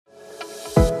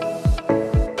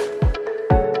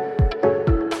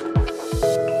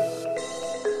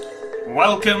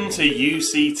Welcome to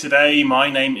UC Today.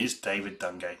 My name is David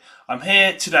Dungay. I'm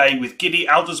here today with Gidi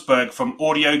Aldersberg from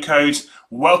AudioCodes.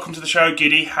 Welcome to the show,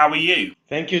 Gidi. How are you?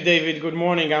 Thank you, David. Good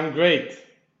morning. I'm great.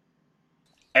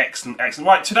 Excellent.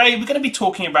 Right, today we're going to be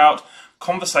talking about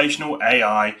conversational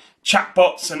AI,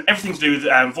 chatbots, and everything to do with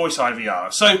voice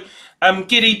IVR. So,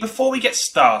 Gidi, before we get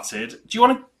started, do you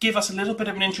want to give us a little bit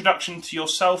of an introduction to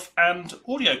yourself and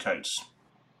AudioCodes?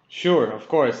 Sure, of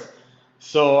course.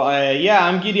 So,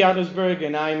 I'm Gidi Aldersberg,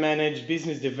 and I manage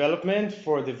business development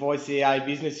for the Voice AI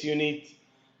business unit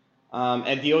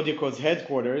at the AudioCodes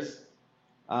headquarters.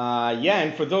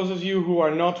 And for those of you who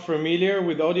are not familiar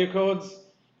with AudioCodes,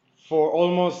 for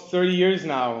almost 30 years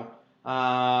now,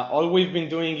 all we've been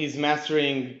doing is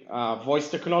mastering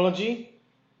voice technology,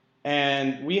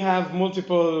 and we have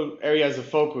multiple areas of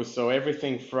focus. So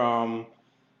everything from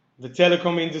the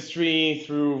telecom industry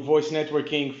through voice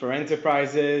networking for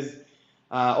enterprises,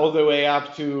 all the way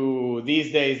up to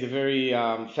these days the very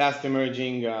fast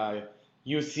emerging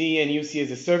UC and UC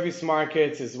as a service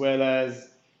markets, as well as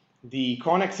the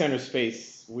contact center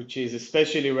space, which is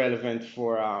especially relevant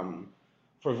for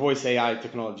voice AI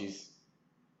technologies.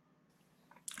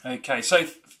 Okay, so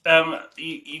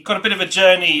you've got a bit of a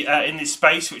journey in this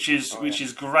space, which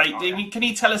is great. Can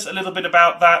you tell us a little bit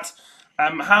about that?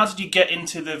 How did you get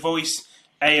into the voice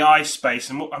AI space,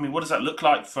 and what does that look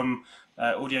like from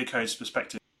AudioCodes'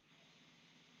 perspective?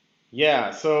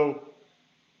 Yeah, so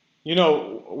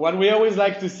what we always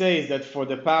like to say is that for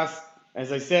the past,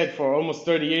 as I said, for almost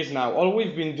 30 years now, all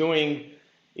we've been doing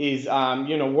is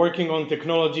working on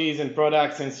technologies and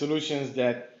products and solutions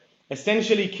that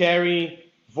essentially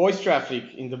carry voice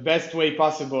traffic in the best way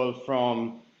possible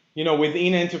from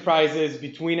within enterprises,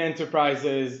 between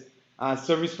enterprises,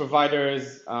 service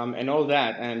providers, and all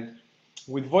that. And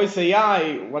with voice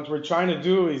AI, what we're trying to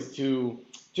do is to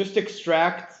just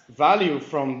extract value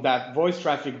from that voice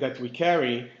traffic that we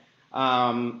carry,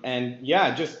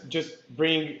 just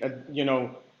bring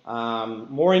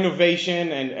more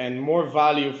innovation and more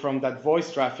value from that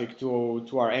voice traffic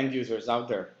to our end users out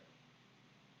there.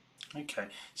 Okay,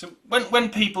 so when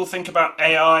people think about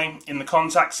AI in the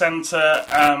contact center,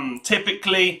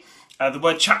 typically the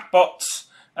word chatbots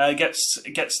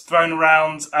gets thrown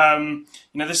around.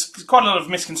 There's quite a lot of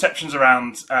misconceptions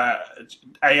around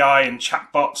AI and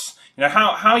chatbots.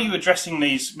 How are you addressing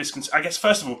these misconceptions? I guess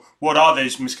first of all, what are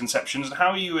those misconceptions, and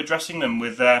how are you addressing them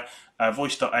with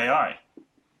Voice.ai?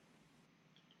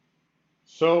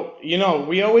 So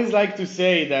we always like to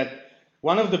say that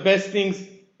one of the best things.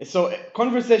 So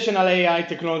conversational AI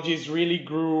technologies really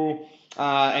grew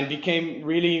and became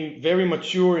really very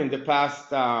mature in the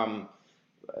past.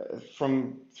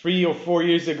 From 3 or 4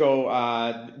 years ago,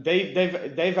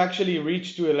 they've actually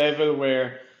reached to a level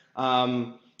where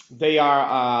they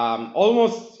are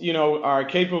almost are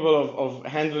capable of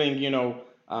handling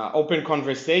open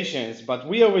conversations. But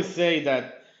we always say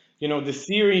that the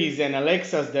Siris and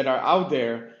Alexas that are out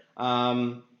there,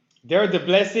 they're the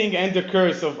blessing and the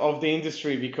curse of the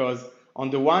industry, because on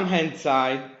the one hand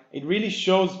side, it really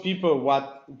shows people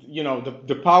what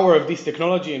the power of this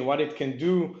technology and what it can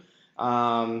do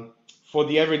for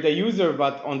the everyday user.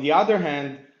 But on the other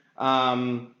hand,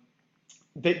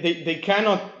 they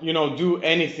cannot do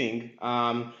anything,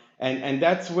 and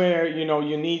that's where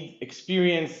you need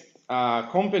experienced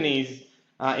companies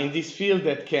in this field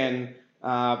that can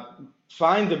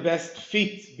find the best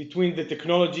fit between the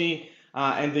technology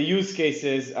and the use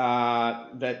cases that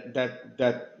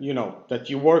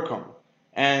you work on.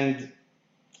 And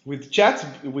with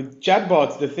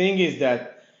chatbots, the thing is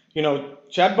that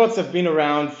chatbots have been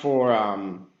around for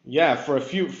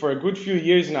a good few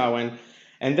years now,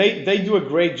 and they do a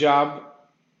great job.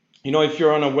 If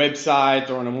you're on a website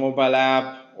or on a mobile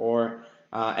app or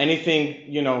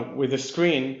anything with a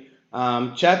screen,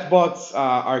 chatbots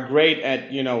are great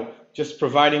at just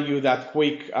providing you that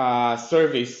quick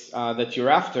service that you're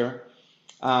after.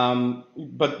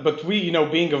 But we,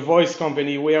 being a voice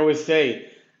company, we always say,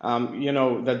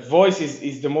 that voice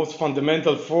is the most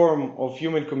fundamental form of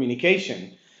human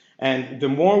communication. And the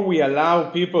more we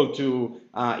allow people to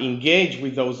engage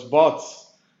with those bots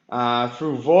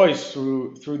through voice,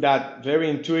 through that very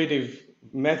intuitive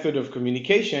method of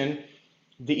communication,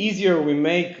 the easier we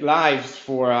make lives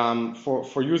for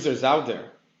users out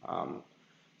there.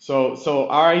 So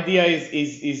our idea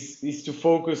is to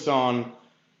focus on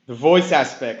the voice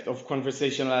aspect of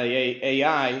conversational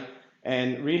AI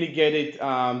and really get it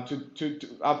to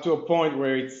up to a point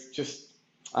where it's just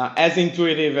as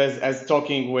intuitive as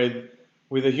talking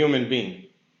with a human being.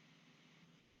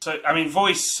 So,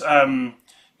 voice,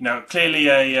 clearly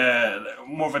a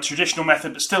more of a traditional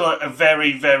method, but still a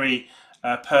very, very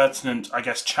pertinent, I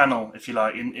guess, channel, if you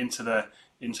like, into the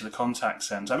contact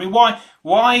center. I mean, why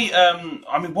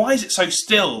is it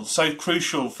so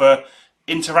crucial for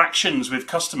interactions with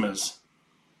customers?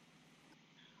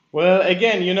 Well,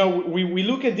 again, we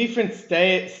look at different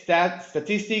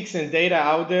statistics and data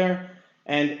out there,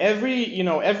 and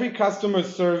every customer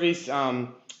service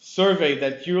survey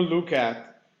that you look at,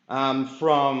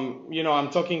 from, I'm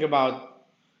talking about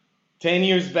 10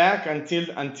 years back until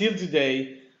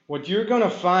today, what you're gonna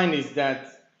find is that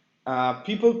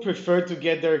people prefer to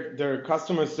get their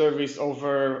customer service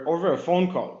over a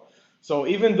phone call. So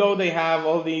even though they have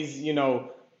all these,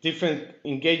 different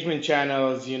engagement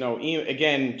channels,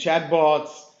 again, chatbots,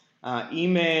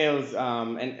 emails,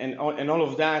 and all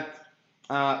of that,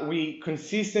 we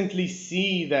consistently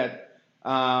see that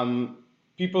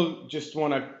people just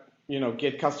want to,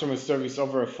 get customer service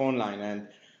over a phone line. And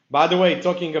by the way,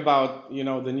 talking about,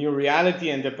 the new reality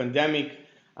and the pandemic,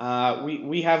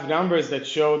 we have numbers that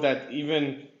show that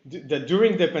that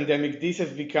during the pandemic, this has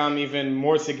become even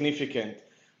more significant.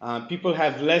 People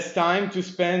have less time to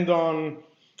spend on,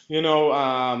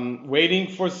 waiting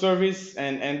for service,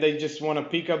 and they just want to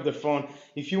pick up the phone.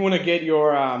 If you want to get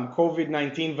your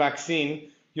COVID-19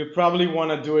 vaccine, you probably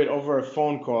want to do it over a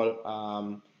phone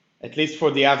call, at least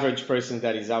for the average person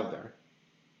that is out there.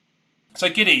 So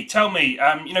Gidi, tell me,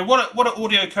 what are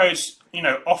AudioCodes,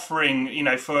 offering,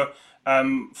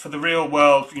 for the real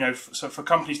world, so for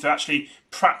companies to actually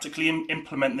practically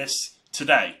implement this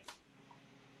today?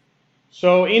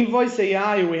 So in Voice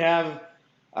AI, we have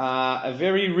a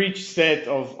very rich set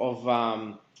of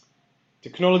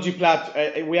technology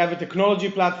we have a technology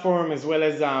platform as well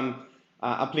as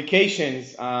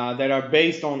applications that are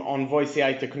based on Voice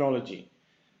AI technology.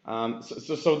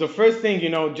 So the first thing,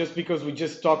 just because we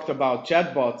just talked about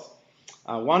chatbots,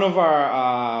 one of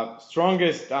our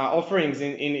strongest offerings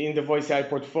in the Voice AI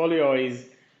portfolio is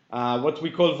what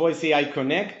we call Voice AI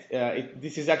Connect.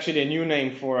 This is actually a new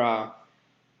name for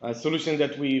a solution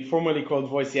that we formerly called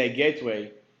Voice AI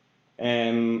Gateway.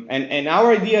 And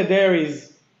our idea there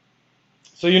is,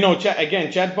 so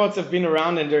again, chatbots have been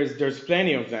around and there's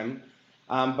plenty of them,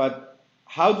 but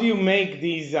how do you make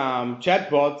these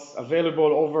chatbots available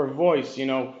over voice?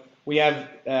 We have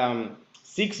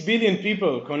 6 billion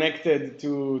people connected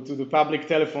to the public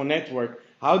telephone network.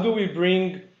 How do we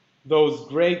bring those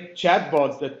great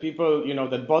chatbots that people,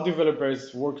 that bot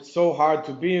developers worked so hard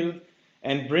to build,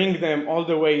 and bring them all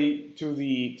the way to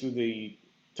the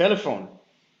telephone?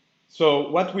 So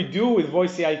what we do with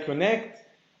Voice AI Connect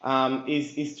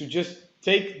is to just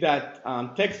take that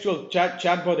textual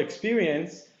chatbot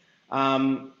experience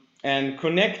and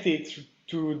connect it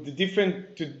to the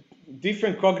different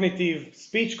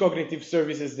speech cognitive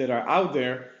services that are out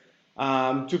there,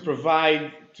 to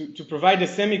provide the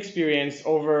same experience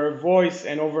over voice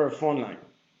and over a phone line.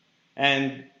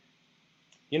 And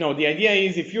the idea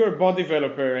is, if you're a bot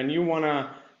developer and you want to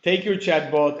take your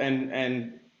chatbot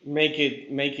and make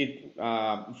it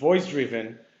voice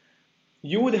driven,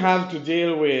 you would have to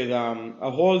deal with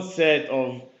a whole set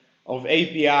of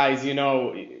APIs.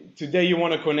 Today you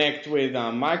want to connect with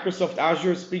Microsoft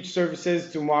Azure speech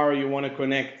services. Tomorrow you want to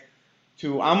connect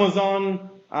to Amazon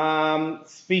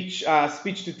speech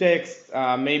to text,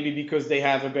 maybe because they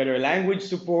have a better language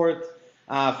support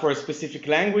for a specific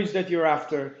language that you're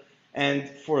after. And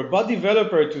for a bot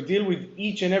developer to deal with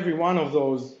each and every one of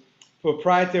those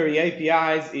proprietary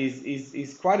APIs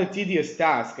is quite a tedious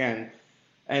task. And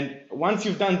once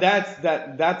you've done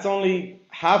that's only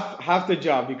half the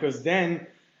job, because then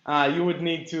you would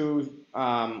need to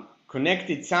connect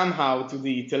it somehow to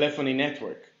the telephony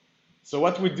network. So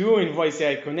what we do in Voice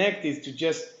AI Connect is to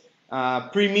just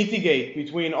pre-mitigate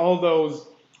between all those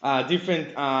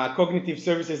different cognitive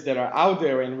services that are out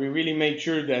there, and we really made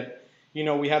sure that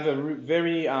we have a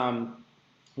very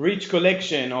rich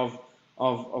collection of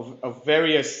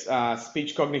various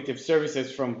speech cognitive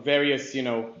services from various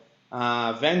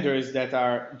vendors that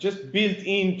are just built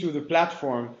into the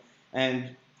platform.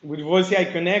 And with Voice AI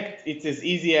Connect, it's as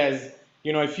easy as,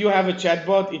 if you have a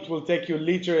chatbot, it will take you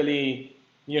literally,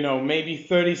 maybe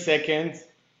 30 seconds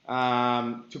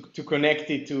to connect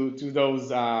it to those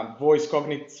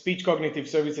speech cognitive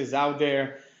services out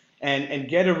there, and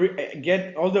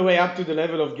get all the way up to the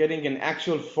level of getting an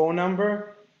actual phone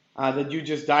number that you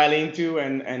just dial into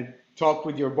and talk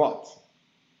with your bot.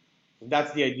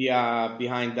 That's the idea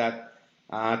behind that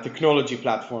technology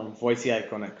platform, Voice AI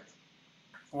Connect.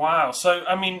 Wow. So,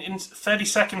 in 30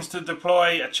 seconds to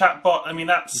deploy a chatbot,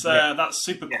 that's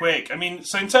super quick.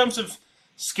 So in terms of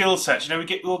skill sets,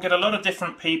 we'll get a lot of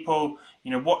different people,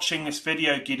 watching this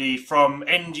video, Gidi, from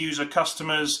end user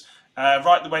customers,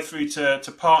 right the way through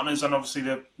to partners and obviously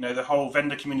the whole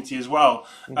vendor community as well.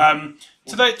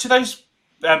 To those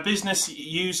business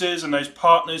users and those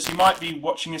partners who might be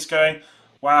watching this going,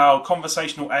 wow,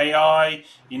 conversational AI,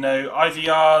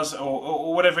 IVRs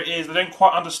or whatever it is, they don't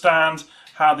quite understand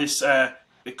how this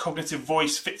the cognitive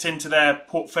voice fits into their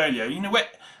portfolio.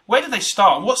 Where do they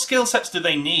start? What skill sets do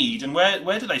they need, and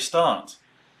where do they start?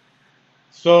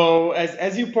 So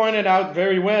as you pointed out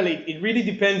very well, it really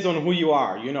depends on who you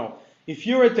are. If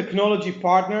you're a technology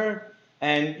partner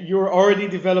and you're already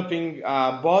developing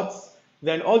bots,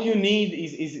 then all you need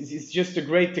is just a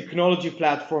great technology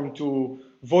platform to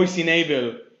voice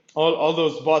enable all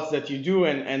those bots that you do,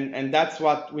 and that's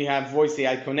what we have Voice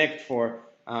AI Connect for,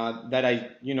 that I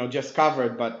just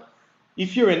covered. But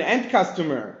if you're an end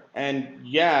customer, and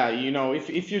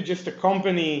if you're just a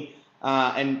company,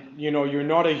 and you're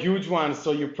not a huge one,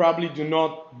 so you probably do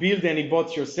not build any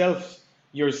bots yourself,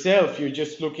 you're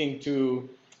just looking to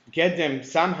get them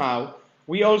somehow.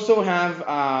 We also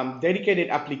have dedicated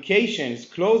applications,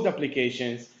 closed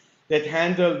applications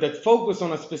that focus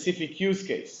on a specific use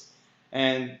case.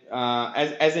 And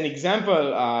as an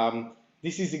example,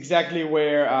 this is exactly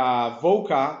where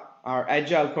Voca, our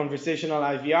agile conversational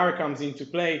IVR, comes into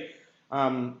play.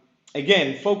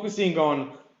 Again, focusing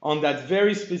on that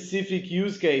very specific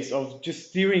use case of just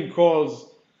steering calls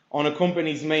on a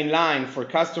company's main line for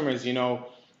customers.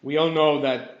 We all know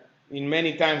that in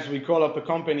many times we call up a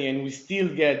company and we still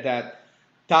get that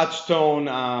touch tone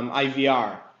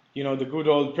IVR. The good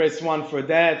old press 1 for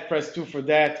that, press 2 for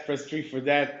that, press 3 for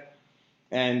that.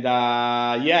 And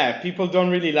people don't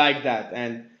really like that.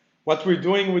 And what we're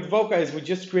doing with Voca is we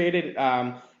just created,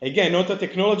 again, not a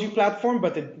technology platform,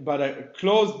 but a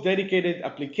closed, dedicated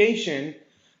application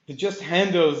that just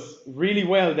handles really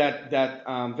well that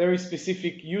very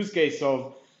specific use case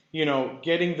of,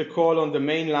 getting the call on the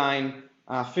main line,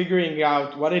 figuring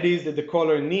out what it is that the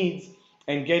caller needs,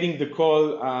 and getting the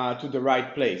call to the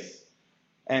right place.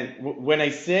 And when I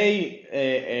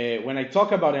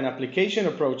talk about an application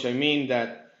approach, I mean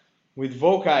that with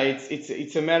Voca,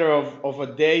 it's a matter of a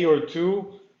day or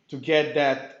two to get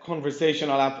that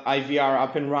conversational IVR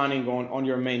up and running on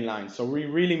your main line. So we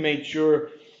really made sure,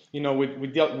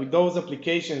 with those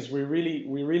applications, we're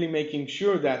really making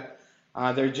sure that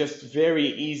they're just very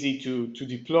easy to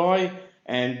deploy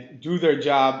and do their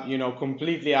job,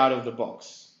 completely out of the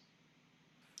box.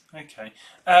 Okay.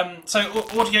 So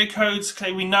AudioCodes,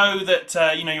 clearly we know that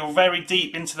you're very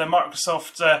deep into the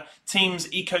Microsoft Teams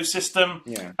ecosystem.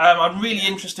 Yeah. I'm really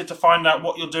interested to find out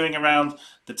what you're doing around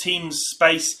the Teams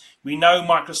space. We know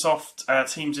Microsoft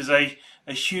Teams is a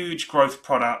huge growth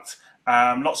product.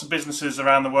 Lots of businesses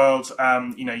around the world,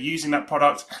 using that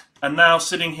product, and now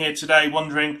sitting here today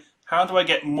wondering, how do I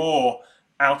get more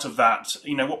out of that?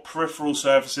 What peripheral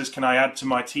services can I add to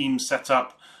my Teams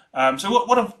setup? So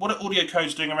what are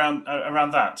AudioCodes doing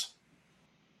around that?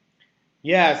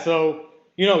 Yeah, so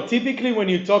typically when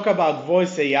you talk about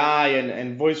voice AI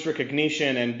and voice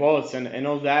recognition and bots and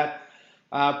all that,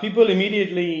 people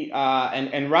immediately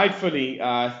and rightfully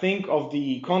think of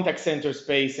the contact center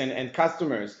space and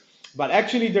customers. But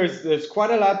actually, there's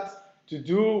quite a lot to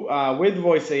do with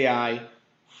voice AI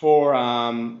for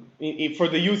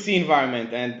the UC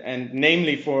environment and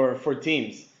namely for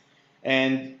Teams.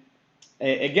 And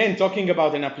again, talking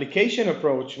about an application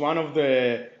approach, one of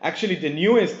the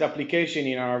newest application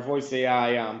in our voice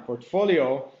AI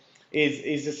portfolio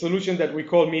is a solution that we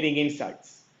call Meeting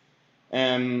Insights.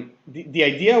 The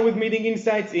idea with Meeting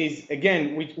Insights is,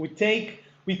 again,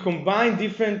 we combine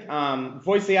different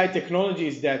voice AI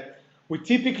technologies that we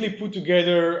typically put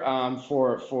together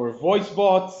for voice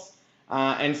bots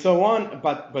and so on,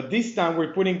 but this time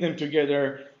we're putting them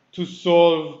together to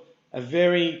solve a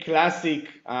very classic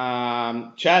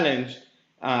challenge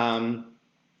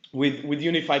with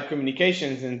unified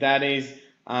communications, and that is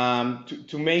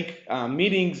to make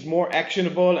meetings more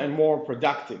actionable and more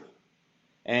productive.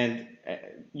 And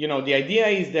the idea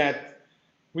is that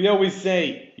we always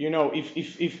say,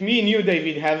 if me and you,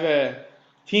 David, have a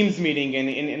Teams meeting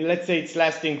and let's say it's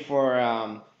lasting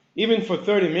for even for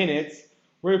 30 minutes,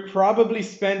 we're probably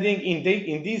spending in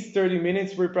these 30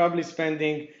 minutes, we're probably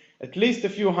spending at least a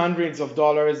few hundreds of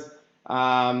dollars,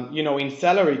 in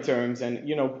salary terms, and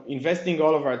investing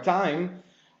all of our time.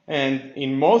 And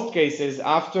in most cases,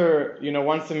 after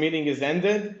once the meeting is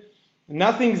ended,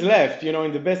 nothing's left.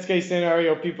 In the best case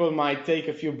scenario, people might take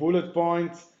a few bullet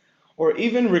points or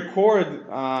even record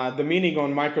the meeting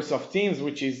on Microsoft Teams,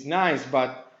 which is nice.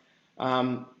 But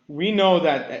we know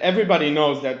that everybody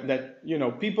knows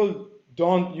that people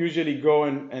don't usually go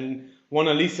and want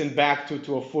to listen back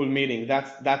to a full meeting.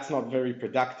 That's not very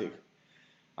productive.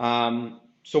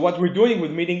 So what we're doing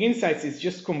with Meeting Insights is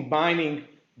just combining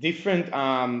different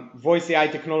voice AI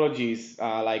technologies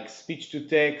like speech to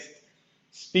text,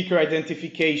 speaker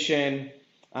identification,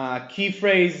 key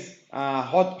phrase,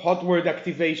 hot word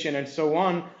activation, and so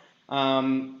on,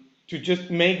 to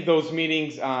just make those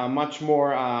meetings much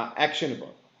more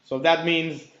actionable. So that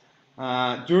means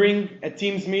during a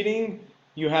Teams meeting,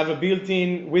 you have a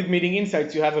built-in, with Meeting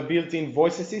Insights, you have a built-in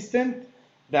voice assistant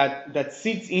that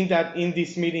sits in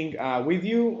this meeting with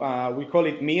you. We call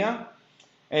it Mia,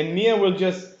 and Mia will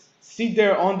just sit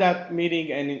there on that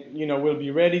meeting, and will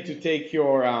be ready to take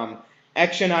your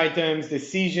action items,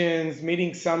 decisions,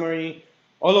 meeting summary,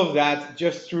 all of that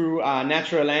just through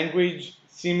natural language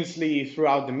seamlessly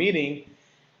throughout the meeting.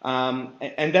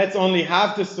 And that's only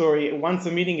half the story. Once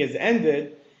the meeting is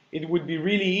ended, it would be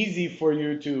really easy for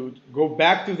you to go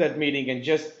back to that meeting and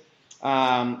just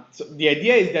so the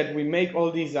idea is that we make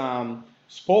all these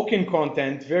spoken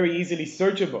content very easily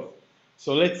searchable.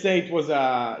 So let's say it was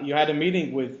you had a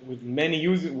meeting with many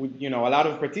users, with a lot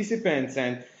of participants,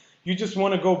 and you just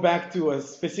want to go back to a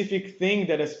specific thing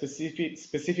that a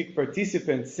specific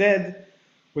participant said.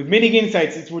 With Meeting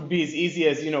Insights, it would be as easy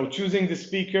as choosing the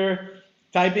speaker,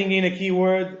 typing in a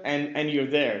keyword, and you're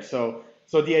there. So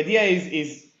the idea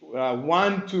is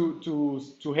one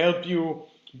to help you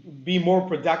be more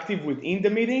productive within the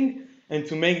meeting and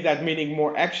to make that meeting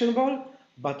more actionable,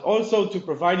 but also to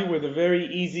provide you with a very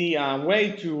easy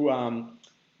way to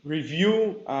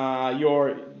review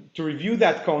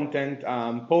that content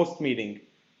post meeting.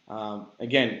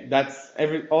 Again, that's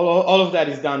all of that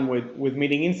is done with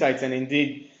Meeting Insights, and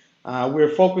indeed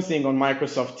we're focusing on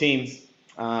Microsoft Teams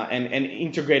and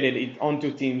integrated it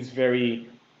onto Teams very,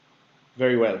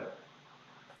 very well.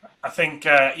 I think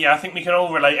I think we can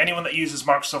all relate. Anyone that uses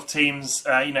Microsoft Teams,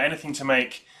 anything to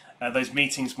make those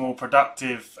meetings more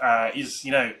productive is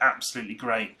absolutely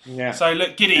great. Yeah. So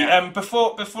look, Gidi,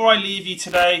 before I leave you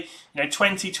today,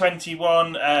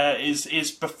 2021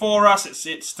 is before us.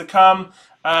 It's to come.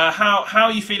 How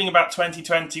are you feeling about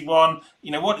 2021?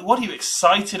 What are you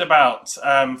excited about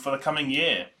for the coming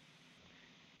year?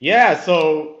 Yeah.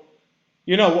 So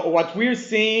what we're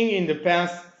seeing in the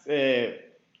past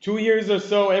 2 years or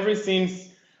so, ever since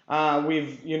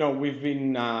we've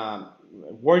been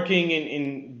working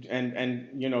in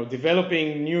and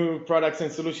developing new products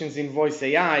and solutions in voice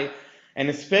AI, and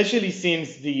especially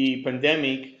since the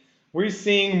pandemic, we're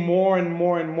seeing more and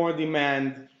more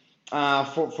demand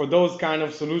for those kind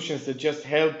of solutions that just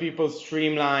help people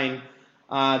streamline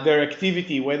their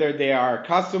activity, whether they are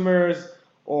customers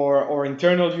or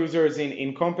internal users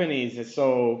in companies.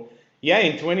 So yeah,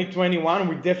 in 2021,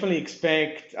 we definitely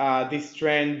expect this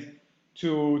trend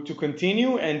to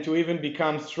continue and to even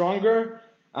become stronger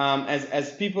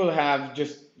as people have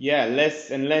just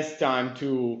less and less time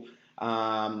to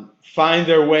find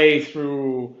their way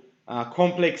through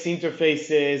complex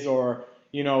interfaces, or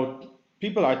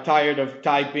people are tired of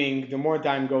typing the more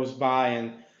time goes by.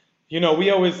 And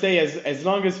we always say as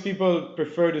long as people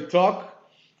prefer to talk,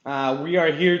 we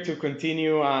are here to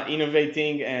continue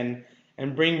innovating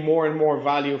and bring more and more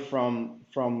value from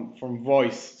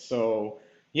voice. So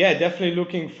yeah, definitely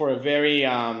looking for a very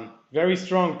very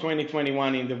strong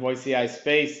 2021 in the voice AI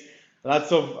space.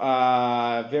 Lots of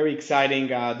very exciting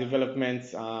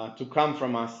developments to come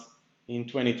from us in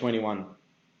 2021.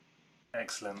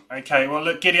 Excellent. Okay, well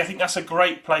look, Gidi, I think that's a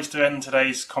great place to end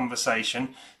today's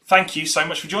conversation. Thank you so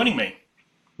much for joining me.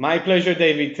 My pleasure,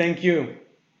 David. Thank you.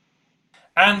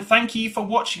 And thank you for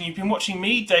watching. You've been watching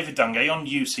me, David Dungay, on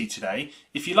UC Today.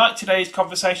 If you like today's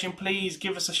conversation, please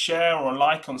give us a share or a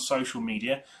like on social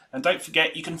media. And don't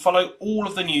forget, you can follow all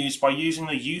of the news by using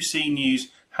the UC News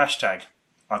hashtag.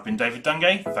 I've been David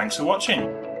Dungay. Thanks for watching.